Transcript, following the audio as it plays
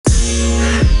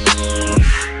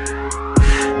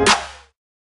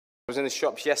was in the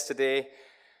shops yesterday,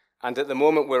 and at the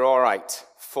moment we're all right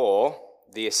for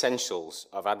the essentials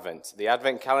of Advent. The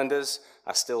Advent calendars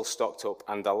are still stocked up,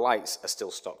 and the lights are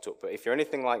still stocked up. But if you're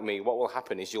anything like me, what will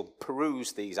happen is you'll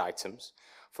peruse these items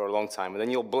for a long time, and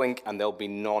then you'll blink, and there'll be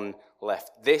none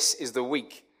left. This is the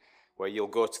week where you'll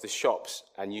go to the shops,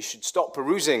 and you should stop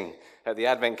perusing at the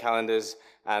Advent calendars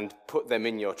and put them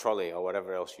in your trolley or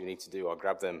whatever else you need to do, or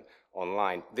grab them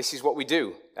online. This is what we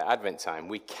do at Advent time.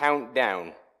 We count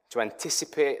down to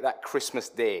anticipate that Christmas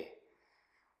day.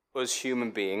 Us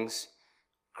human beings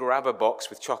grab a box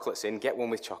with chocolates in, get one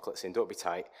with chocolates in, don't be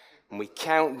tight, and we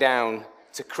count down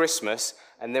to Christmas,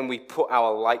 and then we put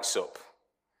our lights up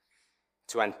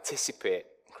to anticipate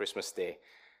Christmas Day.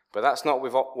 But that's not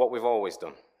what we've always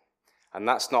done, and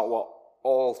that's not what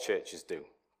all churches do.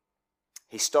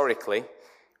 Historically,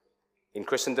 in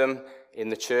Christendom, in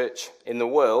the church, in the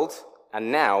world, and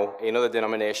now in other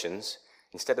denominations,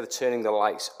 instead of turning the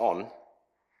lights on,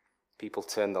 people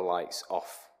turn the lights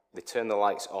off. They turn the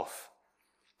lights off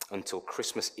until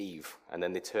Christmas Eve, and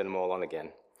then they turn them all on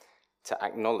again to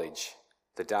acknowledge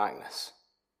the darkness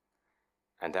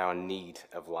and our need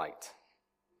of light.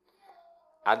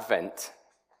 Advent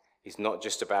is not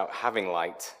just about having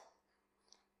light,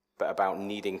 but about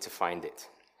needing to find it.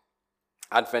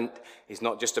 Advent is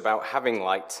not just about having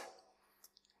light,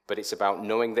 but it's about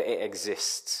knowing that it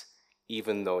exists,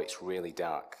 even though it's really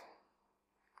dark.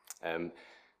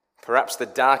 Perhaps the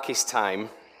darkest time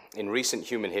in recent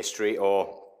human history,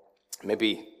 or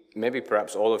maybe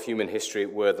perhaps all of human history,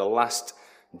 were the last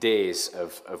days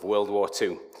of World War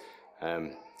II.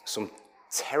 Some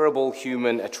terrible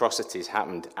human atrocities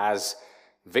happened as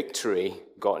victory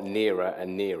got nearer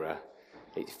and nearer.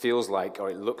 It feels like, or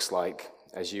it looks like,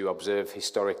 as you observe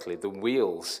historically, the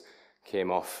wheels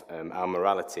came off our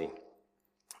morality.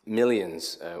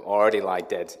 Millions already lie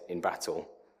dead in battle.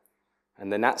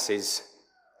 And the Nazis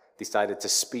decided to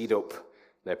speed up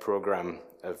their program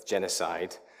of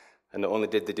genocide. And not only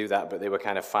did they do that, but they were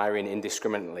kind of firing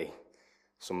indiscriminately.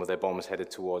 Some of their bombs headed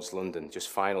towards London, just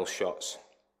final shots.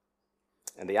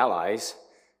 And the Allies,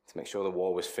 to make sure the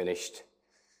war was finished,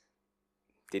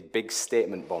 did big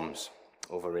statement bombs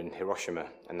over in Hiroshima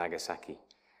and Nagasaki.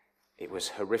 It was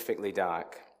horrifically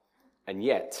dark. And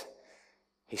yet,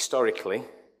 historically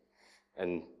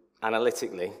and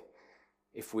analytically,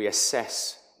 if we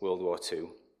assess World War II,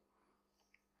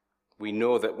 we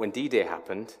know that when D-Day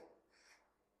happened,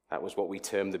 that was what we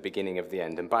termed the beginning of the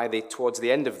end. And towards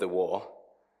the end of the war,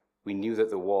 we knew that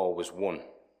the war was won.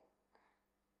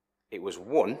 It was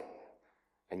won,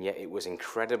 and yet it was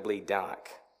incredibly dark.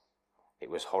 It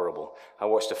was horrible. I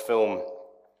watched a film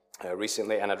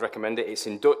recently, and I'd recommend it. It's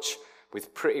in Dutch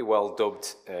with pretty well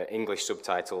dubbed English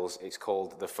subtitles. It's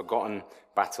called The Forgotten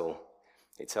Battle.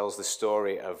 It tells the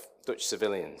story of Dutch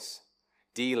civilians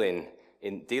dealing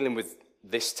with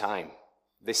this time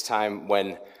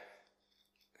when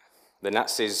the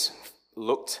Nazis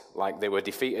looked like they were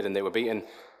defeated and they were beaten,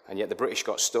 and yet the British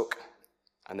got stuck,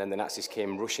 and then the Nazis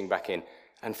came rushing back in.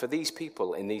 And for these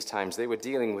people in these times, they were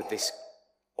dealing with this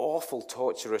awful,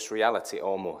 torturous reality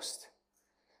almost.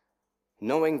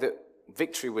 Knowing that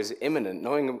victory was imminent,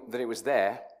 knowing that it was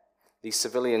there, these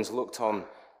civilians looked on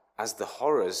as the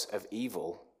horrors of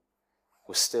evil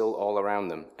were still all around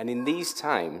them. And in these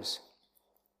times,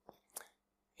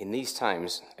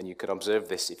 and you could observe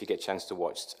this if you get a chance to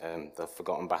watch The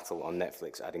Forgotten Battle on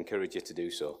Netflix, I'd encourage you to do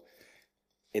so.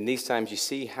 In these times, you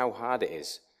see how hard it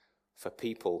is for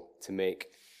people to make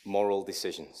moral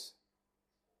decisions.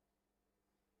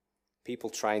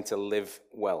 People trying to live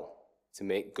well, to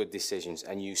make good decisions,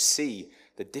 and you see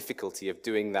the difficulty of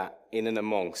doing that in and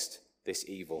amongst this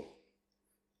evil.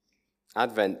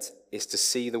 Advent is to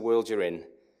see the world you're in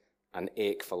and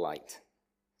ache for light.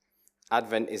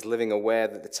 Advent is living aware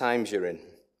that the times you're in.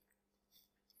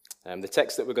 The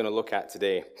text that we're going to look at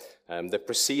today, the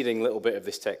preceding little bit of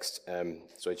this text,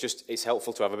 so it's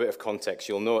helpful to have a bit of context.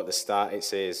 You'll know at the start it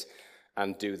says,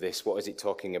 and do this. What is it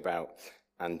talking about?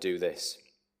 And do this.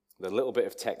 The little bit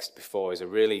of text before is a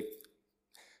really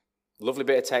lovely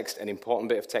bit of text, an important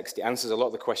bit of text. It answers a lot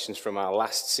of the questions from our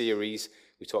last series.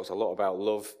 We talked a lot about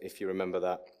love, if you remember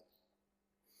that.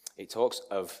 It talks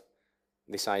of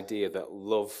this idea that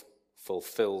love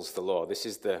fulfills the law. This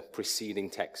is the preceding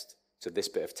text to this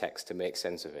bit of text to make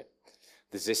sense of it.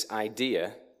 There's this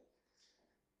idea,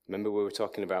 remember we were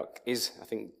talking about, I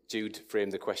think Jude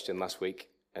framed the question last week,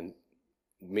 and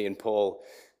me and Paul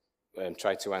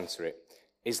tried to answer it.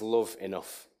 Is love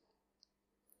enough?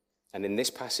 And in this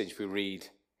passage we read,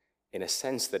 in a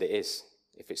sense, that it is,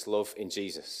 if it's love in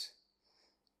Jesus.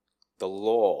 The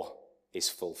law is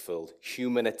fulfilled.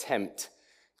 Human attempt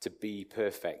to be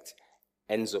perfect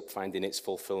ends up finding its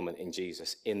fulfillment in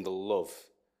Jesus, in the love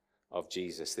of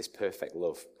Jesus. This perfect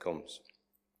love comes.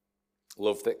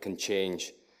 Love that can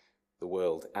change the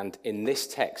world. And in this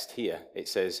text here, it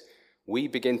says, we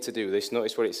begin to do this.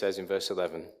 Notice what it says in verse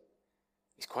 11.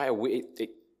 It's quite it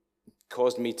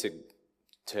caused me to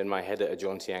turn my head at a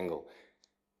jaunty angle,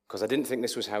 because I didn't think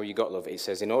this was how you got love. It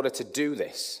says, in order to do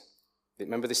this,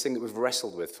 remember this thing that we've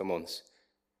wrestled with for months,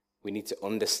 we need to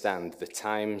understand the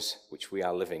times which we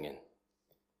are living in.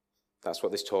 That's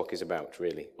what this talk is about,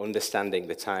 really. Understanding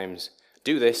the times.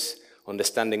 Do this,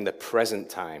 understanding the present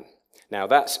time. Now,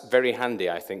 that's very handy,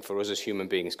 I think, for us as human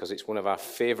beings, because it's one of our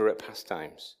favorite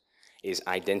pastimes, is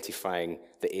identifying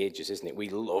the ages, isn't it? We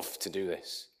love to do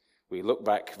this. We look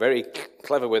back very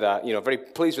clever with very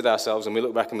pleased with ourselves, and we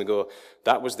look back and we go,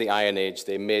 that was the Iron Age.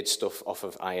 They made stuff off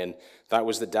of iron. That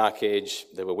was the Dark Age.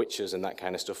 There were witches and that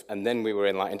kind of stuff. And then we were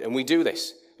enlightened. And we do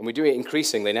this. And we do it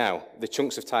increasingly now. The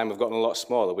chunks of time have gotten a lot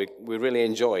smaller. We really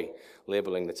enjoy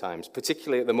labeling the times.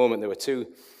 Particularly at the moment,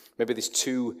 there's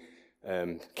two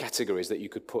categories that you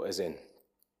could put us in.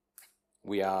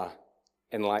 We are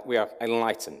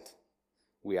enlightened.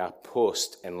 We are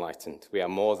post-enlightened. We are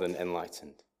more than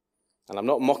enlightened. And I'm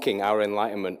not mocking our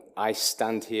enlightenment. I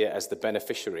stand here as the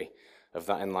beneficiary of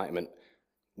that enlightenment.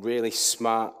 Really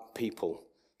smart people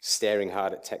staring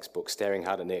hard at textbooks, staring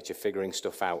hard at nature, figuring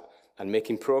stuff out, and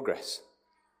making progress.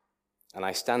 And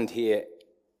I stand here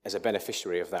as a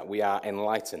beneficiary of that. We are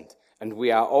enlightened. And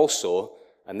we are also,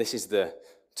 and this is the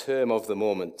term of the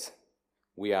moment,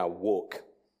 we are woke.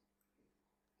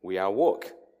 We are woke.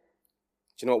 Do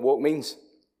you know what woke means?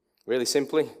 Really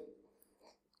simply,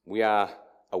 we are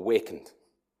awakened.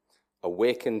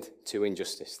 Awakened to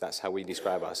injustice. That's how we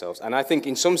describe ourselves. And I think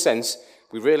in some sense,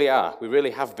 we really are. We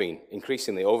really have been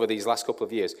increasingly over these last couple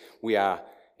of years. We are,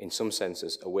 in some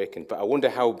senses, awakened. But I wonder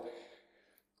how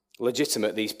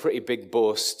legitimate these pretty big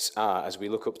boasts are as we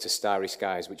look up to starry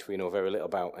skies, which we know very little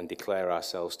about, and declare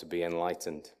ourselves to be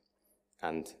enlightened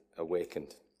and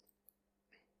awakened.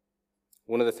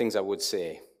 One of the things I would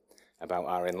say about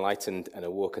our enlightened and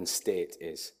awoken state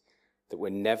is that we're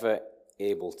never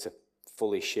able to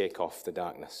fully shake off the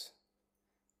darkness.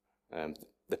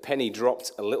 The penny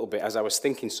dropped a little bit as I was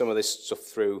thinking some of this stuff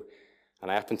through,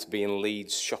 and I happened to be in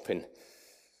Leeds shopping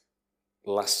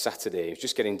last Saturday. It was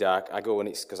just getting dark. I go and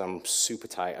it's, because I'm super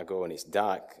tight, I go and it's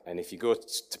dark. And if you go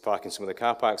to park in some of the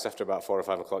car parks after about 4 or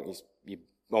 5 o'clock, you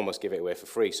almost give it away for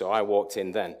free. So I walked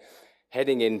in then,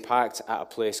 heading in, parked at a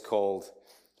place called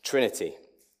Trinity.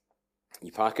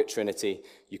 You park at Trinity,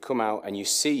 you come out and you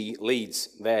see Leeds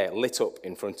there lit up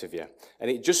in front of you.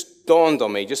 And it just dawned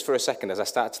on me just for a second as I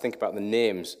started to think about the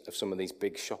names of some of these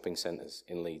big shopping centres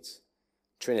in Leeds.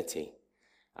 Trinity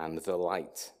and The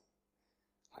Light.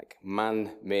 Like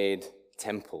man-made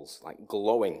temples, like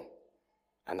glowing.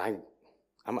 And I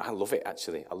love it,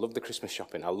 actually. I love the Christmas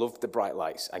shopping. I love the bright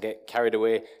lights. I get carried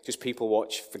away, just people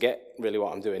watch, forget really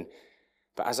what I'm doing.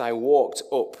 But as I walked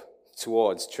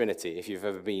towards Trinity, if you've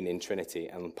ever been in Trinity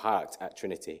and parked at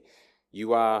Trinity,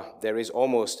 there is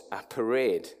almost a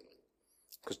parade,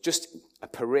 because just a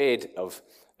parade of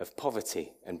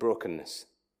poverty and brokenness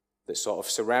that sort of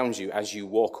surrounds you as you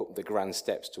walk up the grand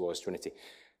steps towards Trinity.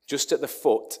 Just at the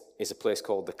foot is a place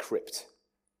called the Crypt.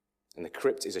 And the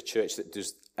Crypt is a church that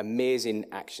does amazing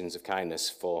actions of kindness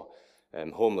for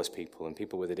homeless people and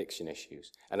people with addiction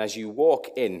issues. And as you walk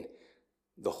in,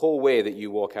 the whole way that you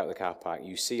walk out the car park,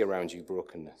 you see around you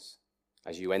brokenness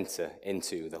as you enter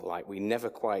into the light. We never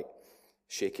quite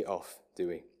shake it off, do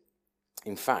we?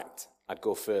 In fact, I'd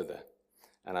go further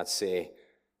and I'd say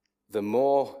the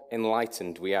more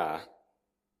enlightened we are,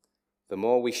 the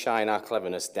more we shine our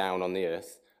cleverness down on the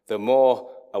earth, the more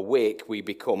awake we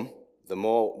become, the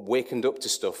more wakened up to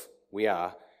stuff we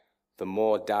are, the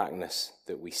more darkness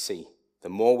that we see. The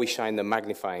more we shine the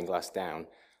magnifying glass down,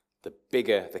 the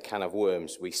bigger the can of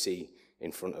worms we see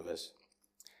in front of us.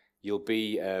 You'll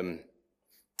be, and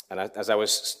as I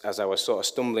was sort of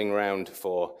stumbling around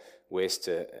for ways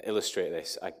to illustrate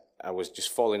this, I was just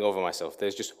falling over myself.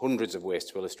 There's just hundreds of ways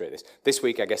to illustrate this. This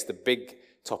week, I guess the big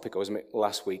topic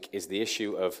last week is the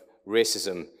issue of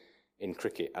racism in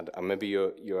cricket, and maybe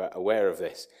you're aware of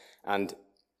this. And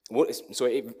so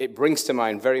it brings to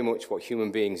mind very much what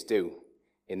human beings do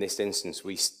in this instance.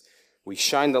 We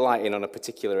shine the light in on a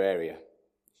particular area,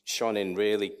 shone in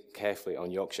really carefully on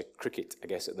Yorkshire cricket, I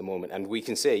guess, at the moment. And we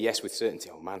can say, yes, with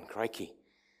certainty, oh man, crikey,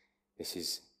 this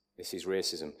is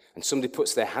racism. And somebody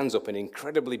puts their hands up in an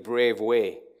incredibly brave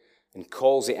way and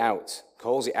calls it out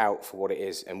for what it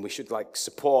is. And we should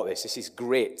support this. This is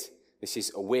great. This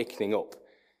is awakening up.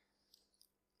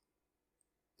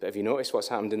 But have you noticed what's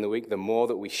happened in the week? The more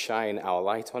that we shine our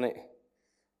light on it,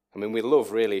 I mean, we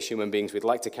love, really, as human beings, we'd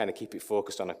like to kind of keep it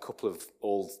focused on a couple of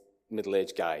old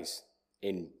middle-aged guys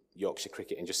in Yorkshire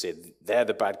cricket and just say they're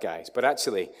the bad guys. But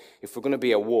actually, if we're going to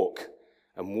be awoke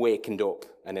and wakened up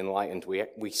and enlightened,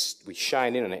 we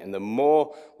shine in on it. And the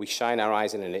more we shine our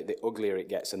eyes in on it, the uglier it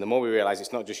gets. And the more we realize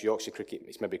it's not just Yorkshire cricket,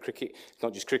 it's maybe cricket. It's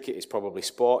not just cricket, it's probably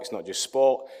sport. It's not just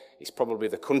sport, it's probably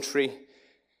the country.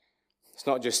 It's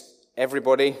not just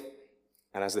everybody.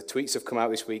 And as the tweets have come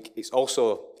out this week, it's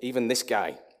also even this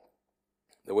guy,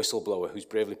 the whistleblower who's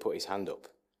bravely put his hand up.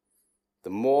 The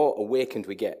more awakened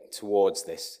we get towards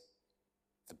this,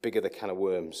 the bigger the can of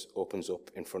worms opens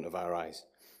up in front of our eyes.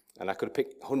 And I could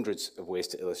pick hundreds of ways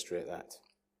to illustrate that.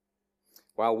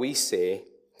 While we say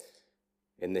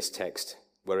in this text,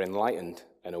 we're enlightened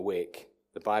and awake,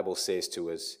 the Bible says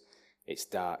to us, it's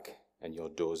dark and you're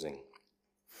dozing.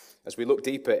 As we look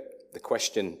deeper, the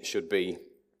question should be,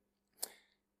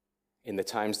 in the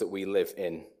times that we live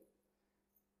in,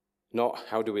 not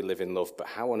how do we live in love, but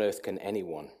how on earth can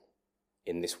anyone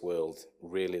in this world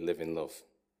really live in love?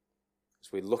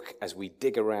 As we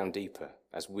dig around deeper,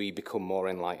 as we become more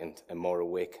enlightened and more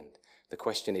awakened, the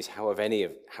question is, how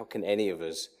can any of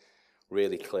us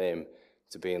really claim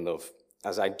to be in love?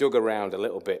 As I dug around a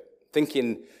little bit,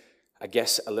 thinking, I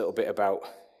guess, a little bit about,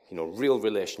 real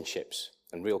relationships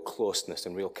and real closeness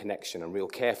and real connection and real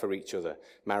care for each other,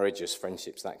 marriages,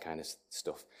 friendships, that kind of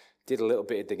stuff. Did a little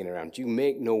bit of digging around. Do you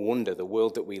make no wonder the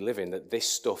world that we live in, that this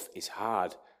stuff is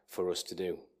hard for us to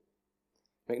do?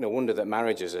 Make no wonder that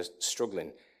marriages are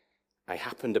struggling. I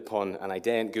happened upon, and I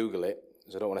daren't Google it,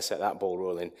 because I don't want to set that ball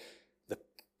rolling, the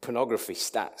pornography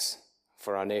stats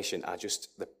for our nation are just,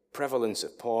 the prevalence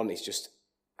of porn is just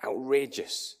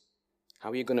outrageous.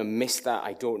 How are you going to miss that?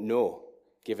 I don't know,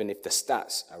 given if the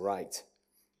stats are right.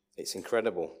 It's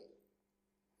incredible.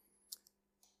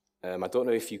 I don't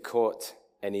know if you caught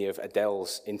any of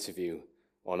Adele's interview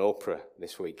on Oprah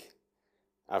this week.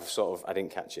 I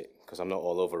didn't catch it because I'm not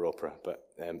all over Oprah, but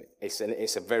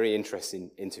it's a very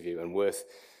interesting interview and worth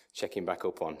checking back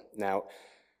up on. Now,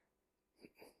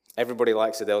 everybody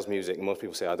likes Adele's music, and most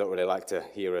people say, I don't really like to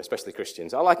hear her, especially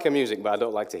Christians. I like her music, but I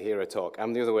don't like to hear her talk.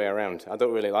 I'm the other way around. I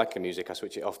don't really like her music, I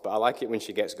switch it off, but I like it when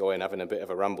she gets going, having a bit of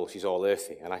a ramble. She's all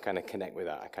earthy, and I kind of connect with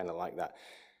that. I kind of like that.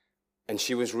 And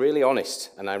she was really honest,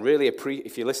 and I really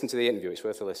if you listen to the interview, it's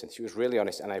worth a listen. She was really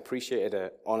honest, and I appreciated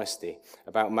her honesty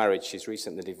about marriage. She's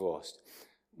recently divorced.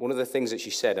 One of the things that she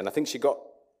said, and I think she got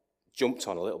jumped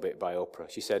on a little bit by Oprah,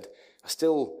 she said, I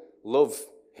still love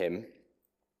him,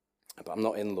 but I'm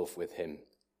not in love with him.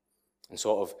 And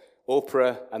sort of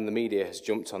Oprah and the media has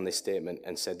jumped on this statement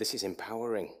and said, this is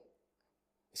empowering.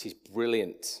 This is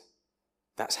brilliant.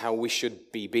 That's how we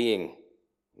should be being.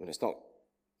 And it's not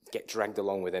get dragged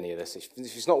along with any of this. If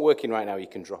it's not working right now, you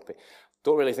can drop it.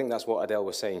 Don't really think that's what Adele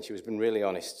was saying. She was being really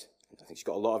honest. I think she's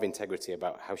got a lot of integrity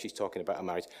about how she's talking about her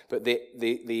marriage. But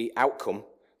the outcome,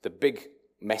 the big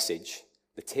message,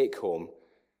 the take-home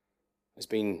has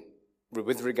been,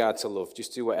 with regard to love,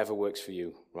 just do whatever works for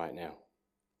you right now.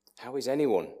 How is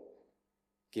anyone,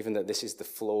 given that this is the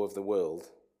flow of the world,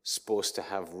 supposed to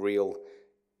have real,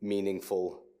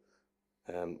 meaningful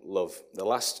love? The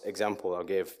last example I'll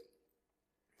give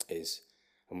is,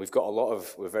 and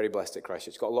we're very blessed at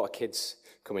Christchurch, got a lot of kids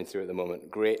coming through at the moment.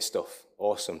 Great stuff,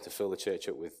 awesome to fill the church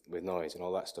up with noise and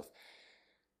all that stuff.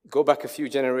 Go back a few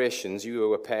generations, you who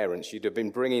were parents, you'd have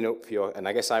been bringing up and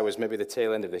I guess I was maybe the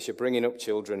tail end of this, you're bringing up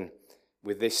children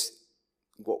with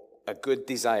a good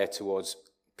desire towards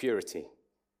purity.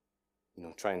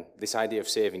 This idea of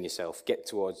saving yourself, get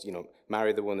towards,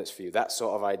 marry the one that's for you, that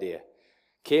sort of idea.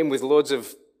 Came with loads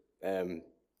of,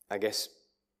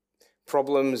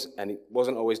 problems, and it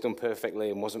wasn't always done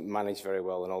perfectly and wasn't managed very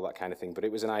well and all that kind of thing, but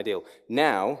it was an ideal.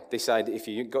 Now, this idea, if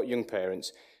you've got young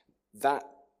parents, that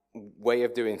way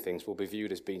of doing things will be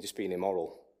viewed as being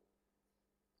immoral.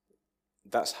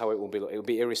 That's how it will be. It will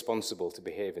be irresponsible to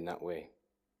behave in that way.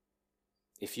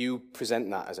 If you present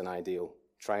that as an ideal,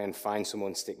 try and find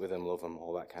someone, stick with them, love them,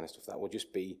 all that kind of stuff, that will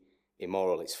just be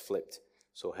immoral. It's flipped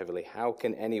so heavily. How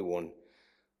can anyone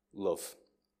love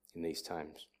in these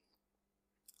times?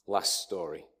 Last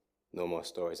story. No more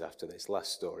stories after this.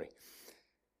 Last story.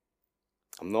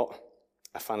 I'm not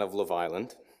a fan of Love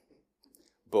Island,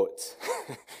 but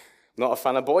I'm not a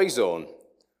fan of Boyzone.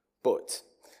 But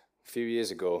a few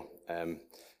years ago,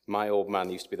 my old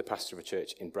man used to be the pastor of a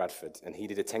church in Bradford, and he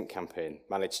did a tent campaign,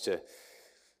 managed to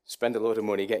spend a load of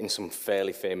money getting some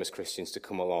fairly famous Christians to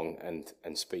come along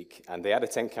and speak. And they had a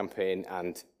tent campaign,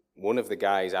 and one of the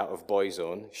guys out of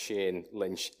Boyzone, Shane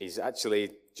Lynch, is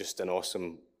actually just an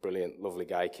awesome, brilliant, lovely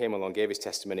guy. He came along, gave his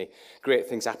testimony. Great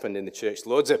things happened in the church.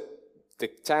 Loads of the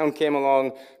town came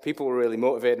along, people were really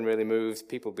motivated and really moved,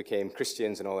 people became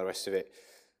Christians and all the rest of it.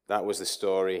 That was the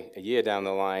story. A year down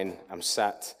the line, I'm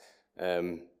sat,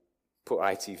 put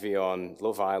ITV on,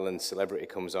 Love Island, Celebrity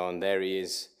comes on, there he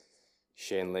is,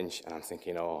 Shane Lynch, and I'm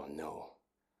thinking, oh no,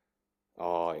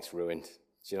 oh, it's ruined.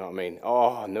 Do you know what I mean?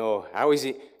 Oh no, how is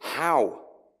it? How?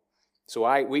 So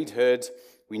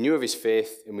we knew of his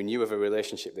faith, and we knew of a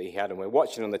relationship that he had, and we're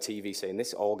watching on the TV saying,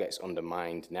 this all gets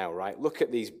undermined now, right? Look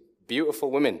at these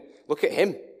beautiful women. Look at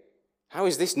him. How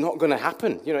is this not going to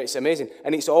happen? You know, it's amazing.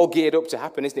 And it's all geared up to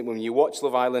happen, isn't it? When you watch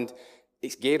Love Island,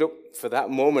 it's geared up for that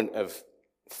moment of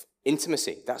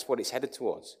intimacy. That's what it's headed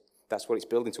towards. That's what it's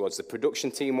building towards. The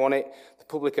production team want it. The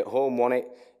public at home want it.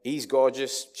 He's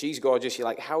gorgeous. She's gorgeous. You're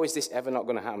like, how is this ever not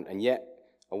going to happen? And yet,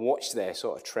 I watched there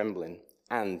sort of trembling.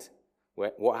 And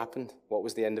what happened? What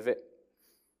was the end of it?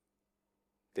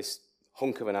 This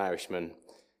hunk of an Irishman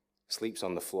sleeps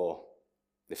on the floor.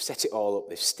 They've set it all up.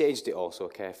 They've staged it all so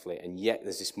carefully. And yet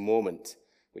there's this moment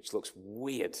which looks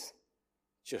weird,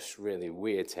 just really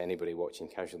weird to anybody watching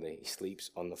casually. He sleeps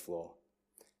on the floor.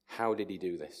 How did he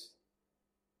do this?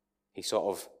 He sort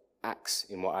of acts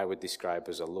in what I would describe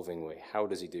as a loving way. How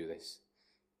does he do this?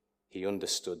 He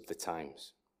understood the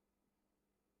times.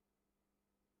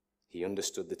 He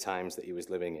understood the times that he was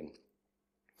living in.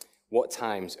 What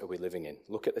times are we living in?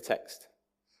 Look at the text.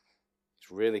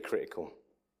 It's really critical.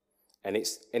 And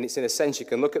it's in a sense, you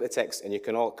can look at the text and you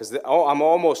can because I'm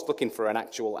almost looking for an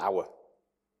actual hour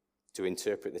to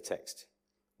interpret the text.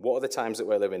 What are the times that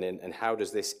we're living in, and how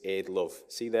does this aid love?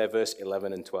 See there, verse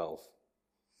 11 and 12.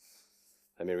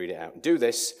 Let me read it out. Do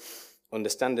this,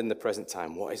 understanding the present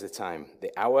time. What is the time?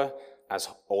 The hour has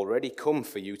already come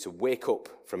for you to wake up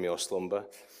from your slumber,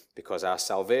 because our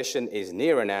salvation is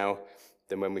nearer now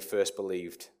than when we first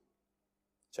believed.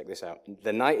 Check this out.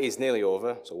 The night is nearly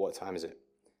over. So what time is it?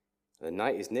 The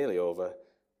night is nearly over.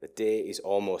 The day is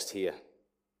almost here.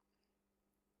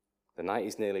 The night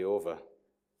is nearly over.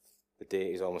 The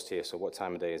day is almost here. So what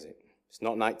time of day is it? It's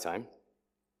not nighttime.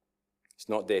 It's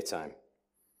not daytime.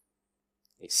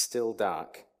 It's still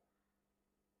dark,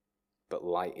 but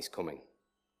light is coming.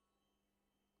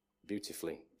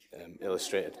 Beautifully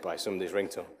illustrated by somebody's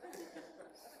ringtone.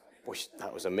 Gosh,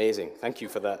 that was amazing. Thank you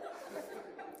for that.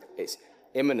 It's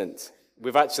imminent.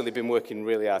 We've actually been working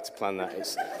really hard to plan that.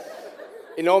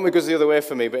 It normally goes the other way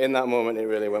for me, but in that moment it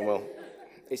really went well.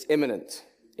 It's imminent.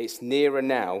 It's nearer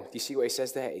now. Do you see what he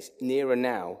says there? It's nearer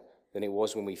now than it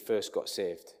was when we first got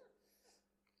saved.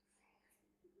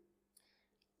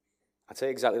 I'll tell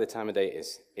you exactly the time of day it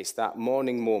is. It's that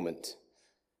morning moment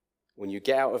when you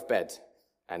get out of bed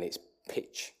and it's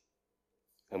pitch.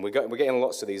 And we're getting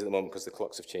lots of these at the moment because the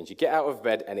clocks have changed. You get out of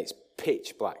bed and it's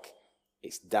pitch black.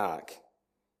 It's dark.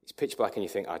 It's pitch black and you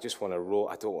think, I want to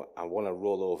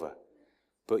roll over.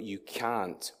 But you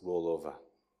can't roll over.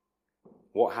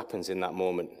 What happens in that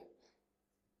moment?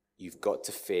 You've got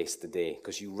to face the day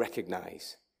because you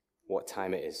recognize what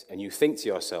time it is. And you think to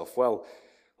yourself, well,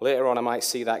 later on I might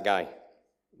see that guy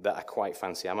that I quite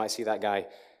fancy. I might see that guy,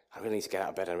 I really need to get out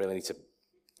of bed. I really need to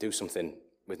do something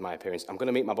with my appearance. I'm going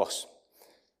to meet my boss.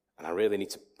 And I really need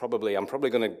to I'm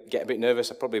probably going to get a bit nervous.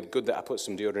 It's probably good that I put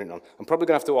some deodorant on. I'm probably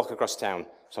going to have to walk across town.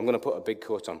 So I'm going to put a big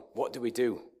coat on. What do we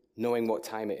do knowing what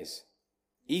time it is?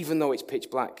 Even though it's pitch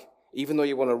black, even though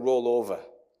you want to roll over,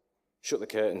 shut the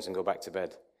curtains and go back to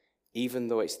bed, even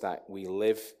though it's that, we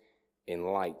live in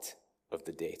light of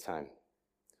the daytime.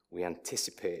 We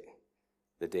anticipate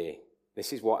the day.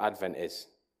 This is what Advent is.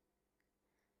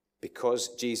 Because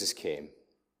Jesus came,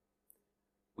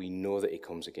 we know that he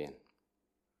comes again.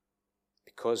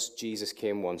 Because Jesus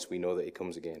came once, we know that he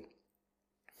comes again.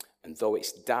 And though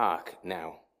it's dark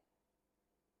now,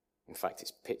 in fact,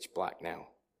 it's pitch black now,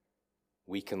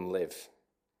 we can live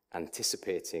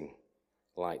anticipating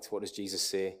light. What does Jesus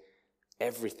say?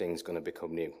 Everything's going to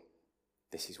become new.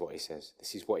 This is what he says.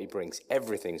 This is what he brings.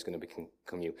 Everything's going to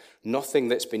become new. Nothing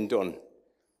that's been done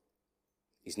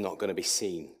is not going to be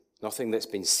seen. Nothing that's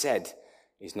been said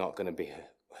is not going to be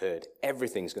heard.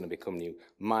 Everything's going to become new.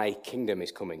 My kingdom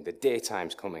is coming. The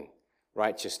daytime's coming.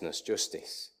 Righteousness,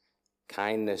 justice,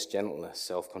 kindness, gentleness,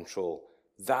 self-control.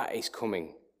 That is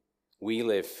coming. We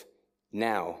live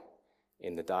now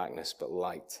in the darkness, but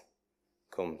light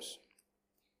comes.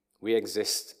 We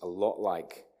exist a lot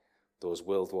like those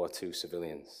World War II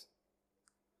civilians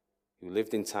who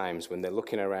lived in times when they're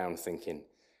looking around thinking,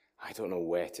 I don't know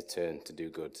where to turn to do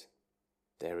good.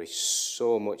 There is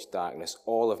so much darkness.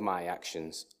 All of my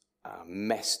actions are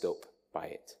messed up by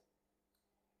it.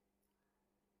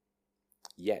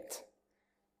 Yet,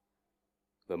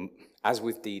 as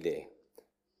with D-Day,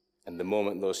 and the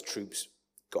moment those troops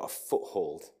got a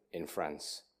foothold in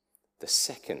France, the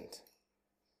second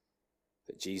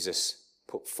that Jesus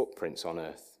put footprints on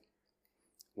earth,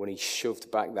 when he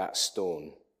shoved back that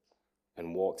stone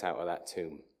and walked out of that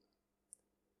tomb,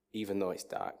 even though it's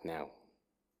dark now,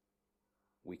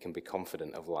 we can be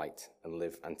confident of light and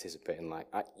live anticipating light.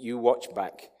 You watch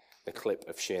back the clip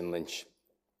of Shane Lynch,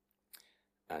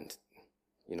 and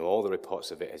all the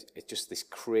reports of it, it's just this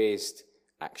crazed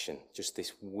action, just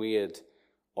this weird,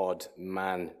 odd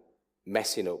man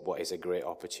messing up what is a great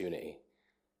opportunity.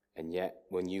 And yet,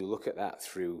 when you look at that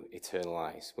through eternal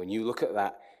eyes, when you look at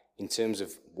that in terms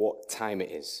of what time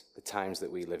it is, the times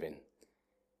that we live in,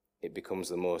 it becomes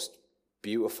the most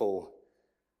beautiful,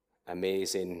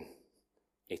 amazing,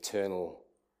 eternal,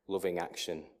 loving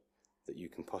action that you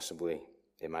can possibly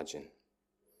imagine.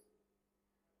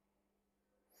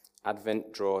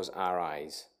 Advent draws our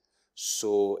eyes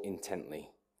so intently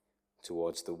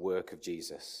towards the work of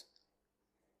Jesus.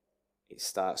 It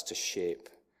starts to shape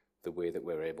the way that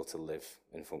we're able to live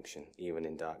and function, even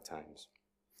in dark times.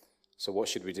 So what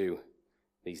should we do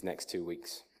these next 2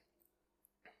 weeks?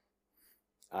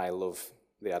 I love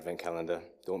the Advent calendar.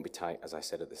 Don't be tight, as I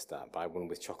said at the start. Buy one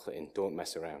with chocolate in. Don't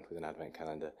mess around with an Advent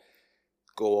calendar.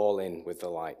 Go all in with the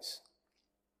lights.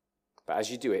 But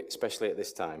as you do it, especially at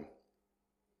this time,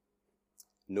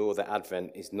 know that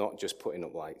Advent is not just putting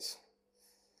up lights,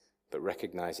 but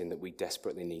recognizing that we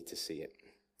desperately need to see it.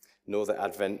 Know that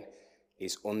Advent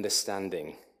is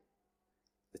understanding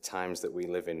the times that we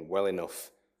live in well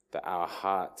enough that our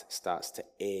heart starts to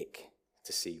ache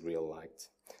to see real light.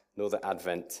 Know that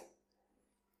Advent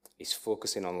is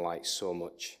focusing on light so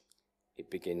much it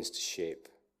begins to shape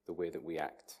the way that we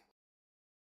act.